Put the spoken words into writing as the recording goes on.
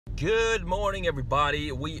Good morning,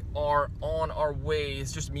 everybody. We are on our way.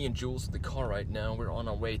 It's just me and Jules in the car right now. We're on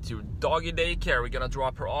our way to doggy daycare. We're gonna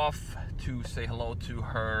drop her off to say hello to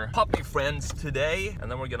her puppy friends today, and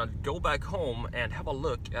then we're gonna go back home and have a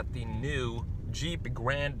look at the new Jeep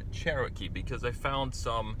Grand Cherokee because I found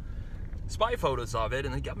some spy photos of it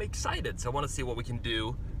and it got me excited. So I want to see what we can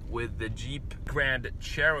do with the Jeep Grand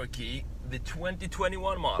Cherokee, the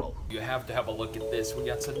 2021 model. You have to have a look at this. We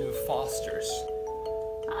got some new Fosters.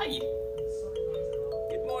 Hi.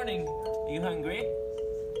 Good morning. Are you hungry?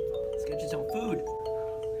 Let's get you some food.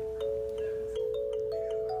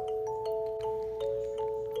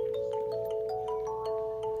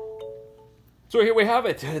 So here we have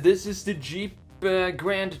it. This is the Jeep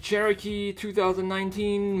Grand Cherokee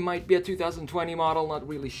 2019. Might be a 2020 model, not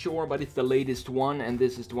really sure, but it's the latest one, and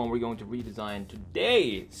this is the one we're going to redesign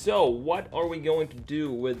today. So what are we going to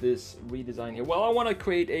do with this redesign here? Well, I want to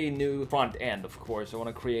create a new front end, of course. I want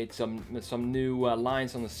to create some new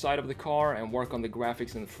lines on the side of the car and work on the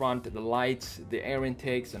graphics in the front, the lights, the air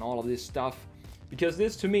intakes, and all of this stuff. Because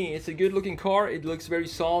this, to me, it's a good looking car. It looks very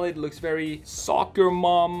solid, looks very soccer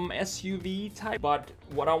mom SUV type. But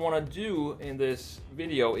what I want to do in this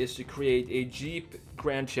video is to create a Jeep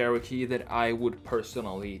Grand Cherokee that I would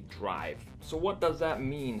personally drive. So what does that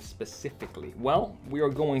mean specifically? Well, we are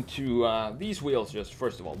going to, these wheels just,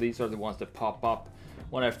 first of all, these are the ones that pop up.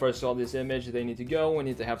 When I first saw this image, they need to go. We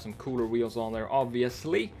need to have some cooler wheels on there,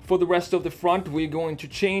 obviously. For the rest of the front, we're going to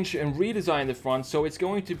change and redesign the front. So it's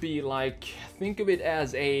going to be like, think of it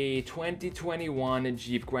as a 2021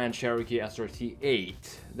 Jeep Grand Cherokee SRT8.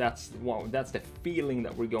 That's the feeling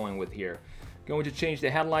that we're going with here. Going to change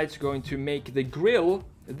the headlights, going to make the grille.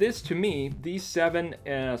 This, to me, these 7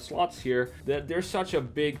 slots here, they're such a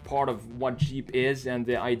big part of what Jeep is and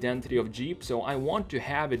the identity of Jeep, so I want to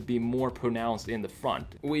have it be more pronounced in the front.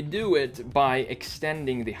 We do it by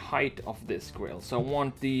extending the height of this grille, so I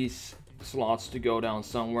want these slots to go down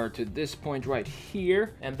somewhere to this point right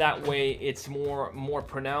here, and that way it's more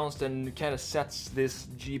pronounced and kind of sets this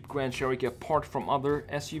Jeep Grand Cherokee apart from other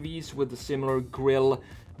SUVs with the similar grille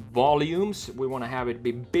volumes. We want to have it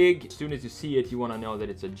be big. As soon as you see it, you want to know that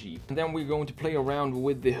it's a Jeep. And then we're going to play around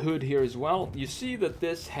with the hood here as well. You see that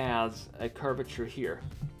this has a curvature here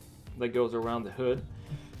that goes around the hood.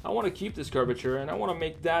 I want to keep this curvature and I want to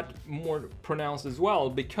make that more pronounced as well,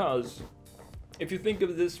 because if you think of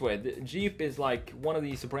it this way, the Jeep is like one of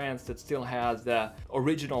these brands that still has the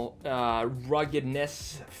original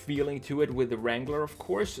ruggedness feeling to it with the Wrangler, of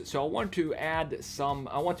course. So I want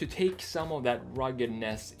to take some of that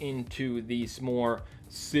ruggedness into these more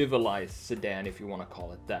civilized sedan, if you want to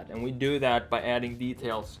call it that. And we do that by adding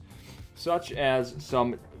details such as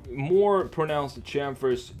some more pronounced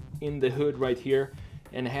chamfers in the hood right here,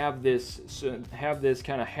 and have this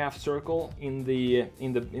kind of half circle in the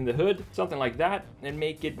hood, something like that, and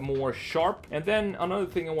make it more sharp. And then another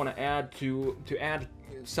thing I want to add to add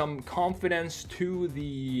some confidence to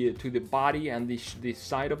the body and the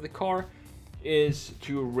side of the car is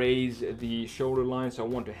to raise the shoulder line. So I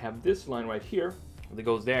want to have this line right here that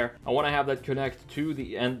goes there. I want to have that connect to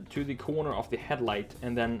the end, to the corner of the headlight,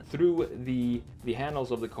 and then through the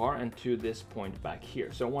handles of the car and to this point back here.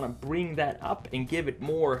 So I want to bring that up and give it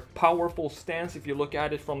more powerful stance. If you look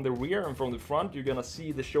at it from the rear and from the front, you're gonna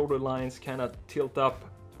see the shoulder lines kind of tilt up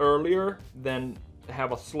earlier than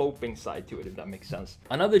have a sloping side to it, if that makes sense.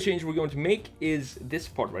 Another change we're going to make is this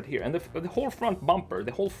part right here, and the whole front bumper,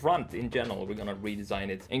 the whole front in general, we're gonna redesign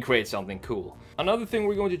it and create something cool. Another thing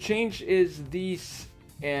we're going to change is these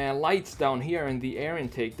lights down here and the air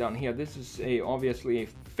intake down here. This is obviously a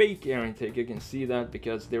fake air intake. You can see that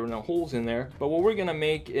because there are no holes in there. But what we're gonna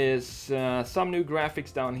make is some new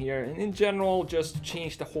graphics down here, and in general just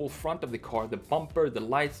change the whole front of the car, the bumper, the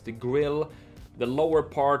lights, the grille. The lower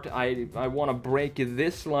part, I want to break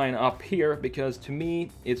this line up here because to me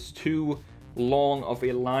it's too long of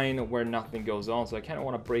a line where nothing goes on, so I kind of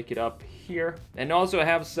want to break it up here, and also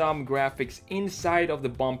have some graphics inside of the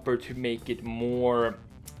bumper to make it more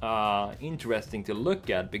interesting to look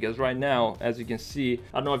at, because right now, as you can see,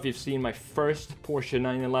 I don't know if you've seen my first Porsche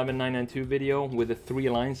 911 992 video with the 3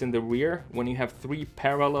 lines in the rear. When you have 3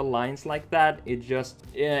 parallel lines like that, it just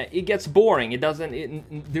it gets boring.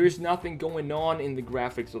 There's nothing going on in the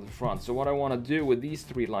graphics of the front. So what I want to do with these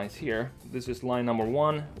 3 lines here, this is line number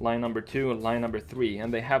 1, line number 2, and line number 3,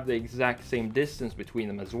 and they have the exact same distance between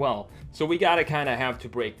them as well. So we gotta kind of have to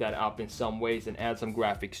break that up in some ways and add some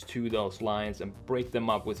graphics to those lines and break them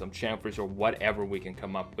up with some chamfers or whatever we can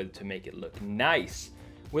come up with to make it look nice.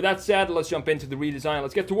 With that said, let's jump into the redesign.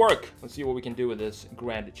 Let's get to work. Let's see what we can do with this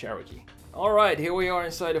Grand Cherokee. Alright, here we are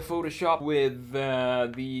inside of Photoshop with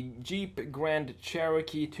the Jeep Grand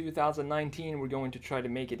Cherokee 2019. We're going to try to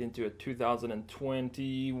make it into a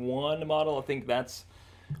 2021 model. I think that's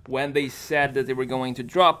when they said that they were going to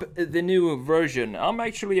drop the new version. I'm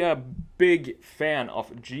actually a big fan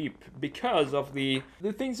of Jeep because of the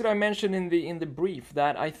things that I mentioned in the brief,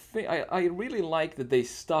 that I really like that they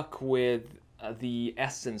stuck with the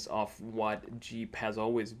essence of what Jeep has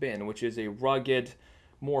always been, which is a rugged,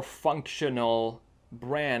 more functional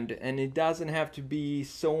brand, and it doesn't have to be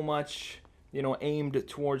so much, you know, aimed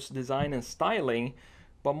towards design and styling,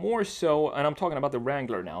 but more so, and I'm talking about the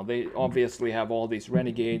Wrangler now. They obviously have all these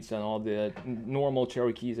Renegades and all the normal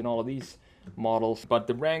Cherokees and all of these models, but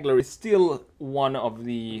the Wrangler is still one of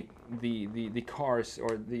the cars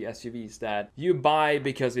or the SUVs that you buy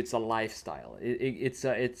because it's a lifestyle.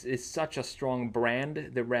 It's such a strong brand,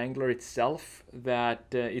 the Wrangler itself, that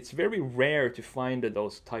it's very rare to find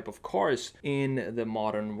those type of cars in the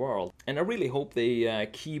modern world. And I really hope they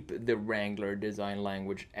keep the Wrangler design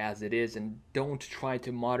language as it is and don't try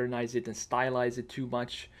to modernize it and stylize it too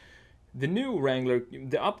much. The new Wrangler,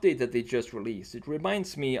 the update that they just released, it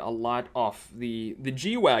reminds me a lot of the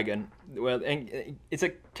G-Wagon. Well, and it's a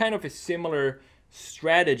kind of a similar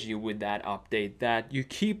strategy with that update, that you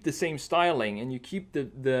keep the same styling and you keep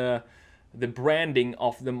the branding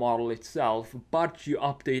of the model itself, but you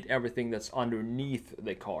update everything that's underneath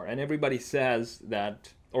the car. And everybody says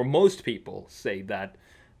that, or most people say that,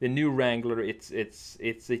 the new Wrangler, it's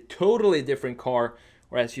a totally different car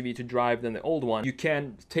or SUV to drive than the old one. You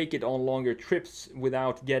can take it on longer trips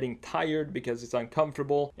without getting tired because it's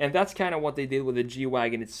uncomfortable. And that's kind of what they did with the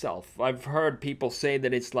G-Wagon itself. I've heard people say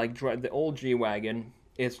that it's like the old G-Wagon,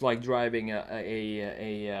 it's like driving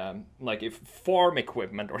like a farm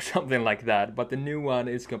equipment or something like that. But the new one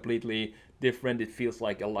is completely different. It feels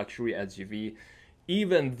like a luxury SUV,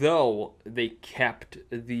 even though they kept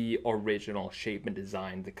the original shape and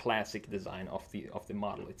design, the classic design of the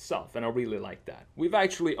model itself, and I really like that. We've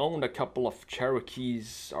actually owned a couple of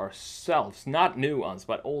Cherokees ourselves, not new ones,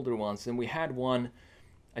 but older ones, and we had one,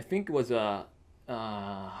 I think it was a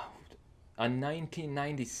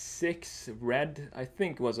 1996 red, I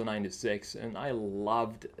think it was a 96, and I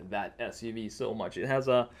loved that SUV so much. It had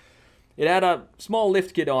a small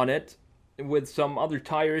lift kit on it, with some other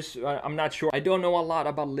tires. I'm not sure. I don't know a lot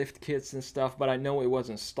about lift kits and stuff, but I know it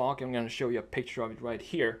wasn't stock. I'm going to show you a picture of it right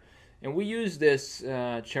here. And we used this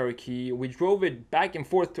Cherokee. We drove it back and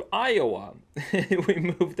forth to Iowa.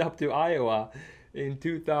 We moved up to Iowa in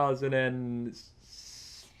 2000 and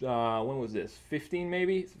when was this? 15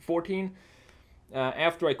 maybe? 14?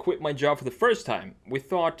 After I quit my job for the first time. We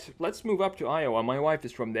thought, let's move up to Iowa. My wife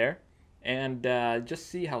is from there. And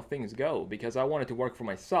just see how things go, because I wanted to work for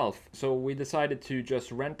myself. So we decided to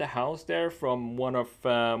just rent a house there from one of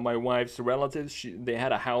my wife's relatives. They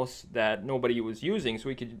had a house that nobody was using, so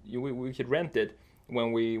we could rent it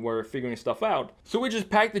when we were figuring stuff out. So we just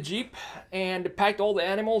packed the Jeep and packed all the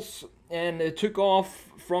animals and took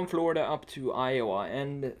off from Florida up to Iowa.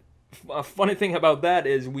 And a funny thing about that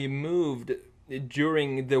is we moved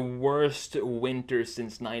during the worst winter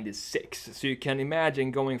since '96. So you can imagine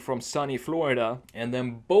going from sunny Florida and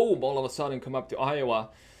then boom, all of a sudden come up to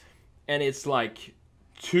Iowa and it's like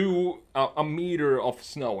a meter of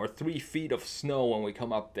snow or 3 feet of snow when we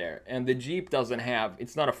come up there. And the Jeep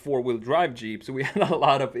it's not a 4-wheel drive Jeep, so we had a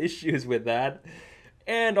lot of issues with that.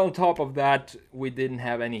 And on top of that, we didn't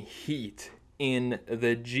have any heat in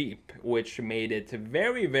the Jeep, which made it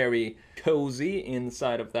very, very cozy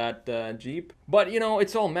inside of that Jeep. But you know,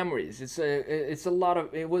 it's all memories.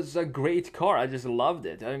 It was a great car. I just loved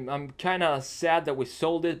it. I'm kind of sad that we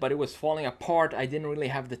sold it, but it was falling apart. I didn't really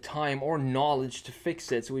have the time or knowledge to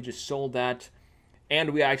fix it, so we just sold that.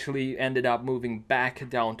 And we actually ended up moving back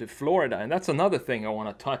down to Florida. And that's another thing I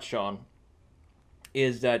want to touch on,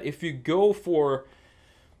 is that if you go for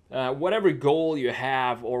whatever goal you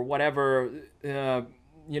have or whatever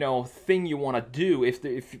you know, thing you want to do, if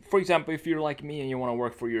for example, if you're like me and you want to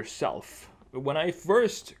work for yourself. When I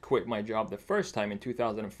first quit my job the first time in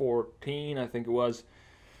 2014, I think it was,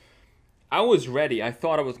 I was ready. I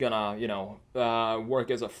thought I was gonna, you know,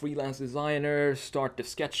 work as a freelance designer, start the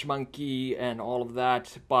Sketch Monkey and all of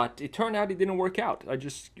that, but it turned out it didn't work out. We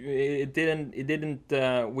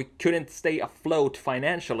couldn't stay afloat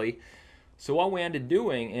financially. So what we ended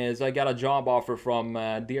doing is I got a job offer from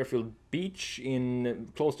Deerfield Beach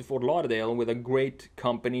close to Fort Lauderdale with a great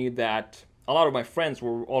company that a lot of my friends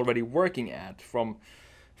were already working at from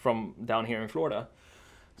down here in Florida.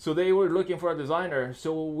 So they were looking for a designer.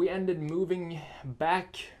 So we ended moving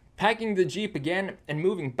back packing the Jeep again and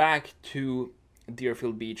moving back to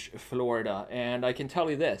Deerfield Beach, Florida. And I can tell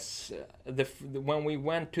you this, when we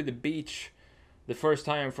went to the beach the first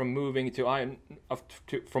time from moving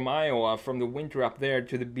from Iowa, from the winter up there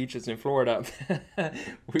to the beaches in Florida,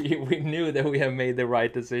 we knew that we had made the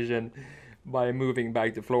right decision by moving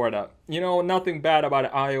back to Florida. You know, nothing bad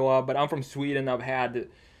about Iowa, but I'm from Sweden. I've had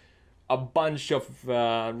a bunch of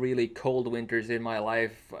really cold winters in my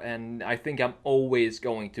life, and I think I'm always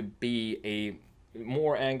going to be a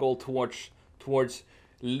more angled towards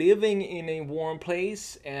living in a warm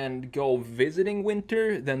place and go visiting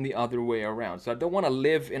winter than the other way around. So I don't want to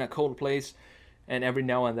live in a cold place and every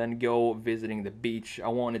now and then go visiting the beach. I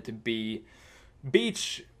want it to be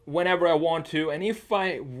beach whenever I want to, and if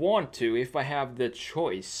I want to, if I have the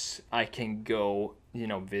choice, I can go, you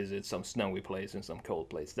know, visit some snowy place and some cold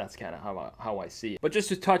place. That's kind of how I see it. But just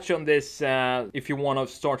to touch on this, if you want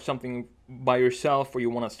to start something by yourself, or you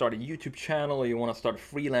want to start a YouTube channel, or you want to start a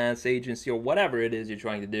freelance agency, or whatever it is you're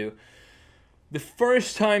trying to do, the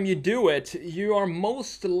first time you do it, you are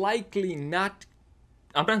most likely not,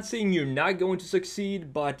 I'm not saying you're not going to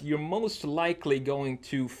succeed, but you're most likely going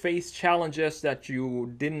to face challenges that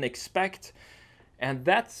you didn't expect. And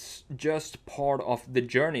that's just part of the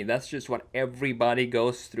journey. That's just what everybody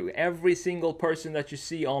goes through. Every single person that you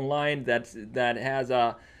see online that has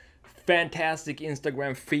a fantastic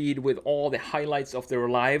Instagram feed with all the highlights of their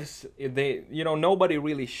lives, nobody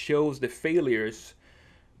really shows the failures.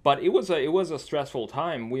 But it was a stressful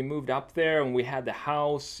time. We moved up there and we had the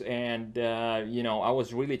house, and I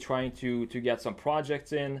was really trying to get some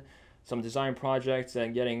projects in, some design projects,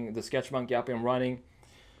 and getting the Sketch Monkey up and running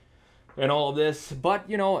and all of this. But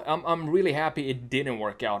I'm really happy it didn't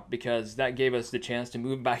work out, because that gave us the chance to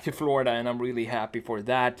move back to Florida, and I'm really happy for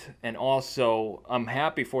that. And also I'm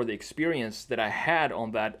happy for the experience that I had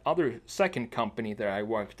on that other second company that I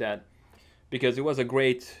worked at, because it was a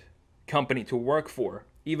great company to work for.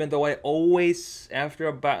 Even though I always,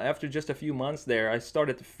 after just a few months there, I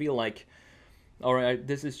started to feel like, all right,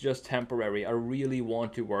 this is just temporary. I really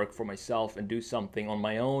want to work for myself and do something on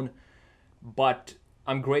my own. But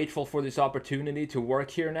I'm grateful for this opportunity to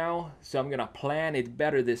work here now, so I'm gonna plan it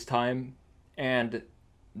better this time and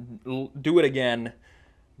do it again,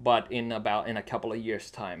 but in a couple of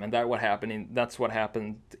years' time. And that's what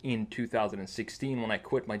happened in 2016 when I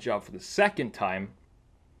quit my job for the second time.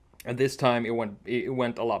 And this time it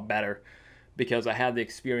went a lot better, because I had the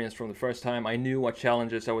experience from the first time. I knew what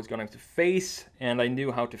challenges I was going to face, and I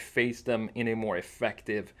knew how to face them in a more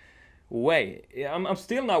effective way. I'm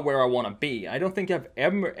still not where I want to be. I don't think I've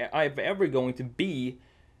ever going to be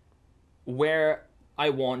where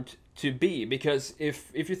I want to be, because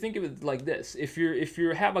if you think of it like this, if you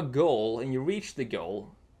have a goal and you reach the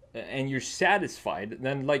goal and you're satisfied,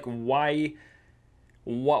 then like why,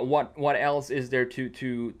 what else is there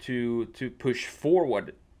to push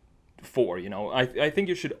forward for? I think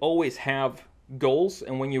you should always have goals,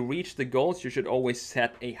 and when you reach the goals, you should always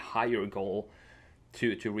set a higher goal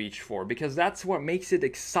to reach for, because that's what makes it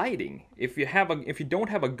exciting. If you don't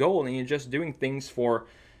have a goal and you're just doing things for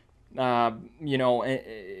not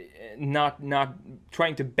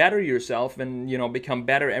trying to better yourself and become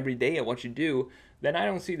better every day at what you do, then I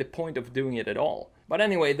don't see the point of doing it at all. But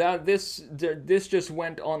anyway, this just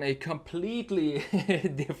went on a completely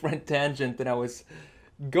different tangent than I was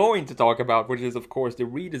going to talk about, which is of course the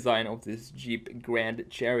redesign of this Jeep Grand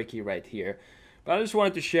Cherokee right here. But I just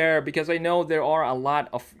wanted to share, because I know there are a lot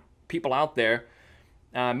of people out there.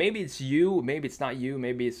 Maybe it's you, maybe it's not you,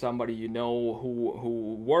 maybe it's somebody you know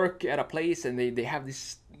who work at a place, and they have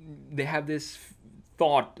this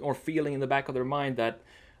thought or feeling in the back of their mind that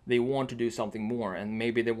they want to do something more, and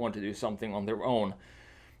maybe they want to do something on their own.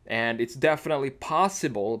 And it's definitely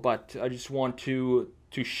possible, but I just want to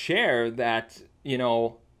share that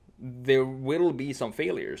there will be some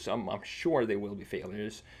failures. I'm sure there will be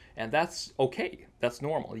failures, and that's okay. That's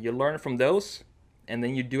normal. You learn from those, and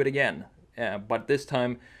then you do it again. But this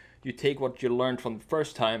time, you take what you learned from the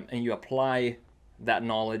first time and you apply that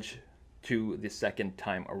knowledge to the second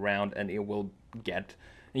time around, and you will get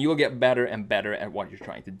better and better at what you're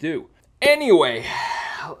trying to do. Anyway,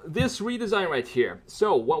 this redesign right here.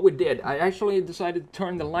 So what we did, I actually decided to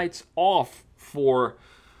turn the lights off for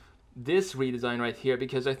this redesign right here,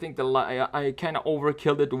 because I think I kind of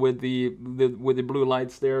overkilled it with the blue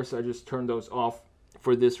lights there, so I just turned those off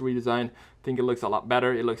for this redesign. I think it looks a lot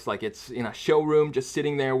better. It looks like it's in a showroom, just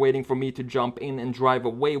sitting there waiting for me to jump in and drive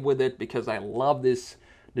away with it, because I love this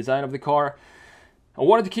design of the car. I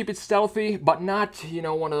wanted to keep it stealthy, but not,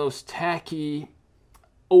 one of those tacky,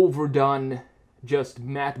 overdone, just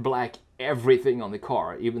matte black everything on the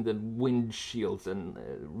car, even the windshields and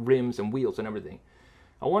rims and wheels and everything.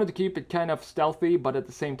 I wanted to keep it kind of stealthy, but at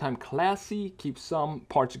the same time classy, keep some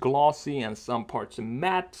parts glossy and some parts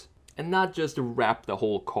matte, and not just wrap the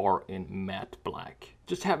whole car in matte black.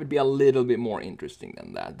 Just have it be a little bit more interesting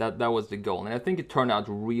than that. That was the goal, and I think it turned out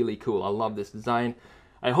really cool. I love this design.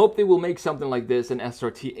 I hope they will make something like this in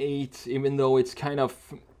SRT8, even though it's kind of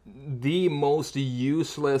the most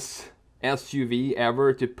useless SUV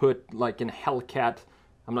ever to put like in Hellcat.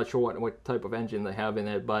 I'm not sure what type of engine they have in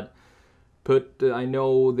it, but I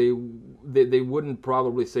know they wouldn't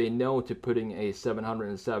probably say no to putting a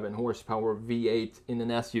 707 horsepower V8 in an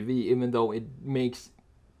SUV, even though it makes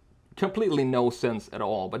completely no sense at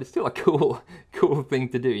all. But it's still a cool thing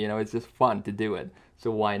to do, you know, it's just fun to do it,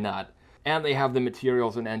 so why not? And they have the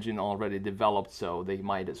materials and engine already developed, so they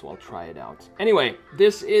might as well try it out. Anyway,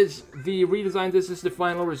 this is the redesign. This is the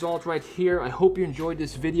final result right here. I hope you enjoyed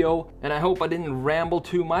this video, and I hope I didn't ramble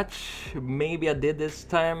too much. Maybe I did this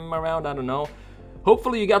time around, I don't know.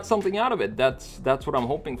 Hopefully you got something out of it. That's what I'm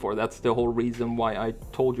hoping for. That's the whole reason why I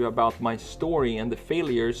told you about my story and the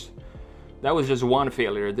failures. That was just one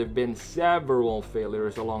failure. There have been several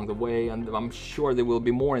failures along the way, and I'm sure there will be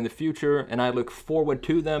more in the future, and I look forward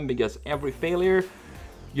to them, because every failure,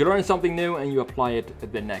 you learn something new and you apply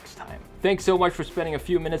it the next time. Thanks so much for spending a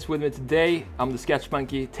few minutes with me today. I'm the Sketch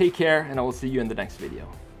Monkey. Take care, and I will see you in the next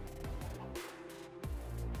video.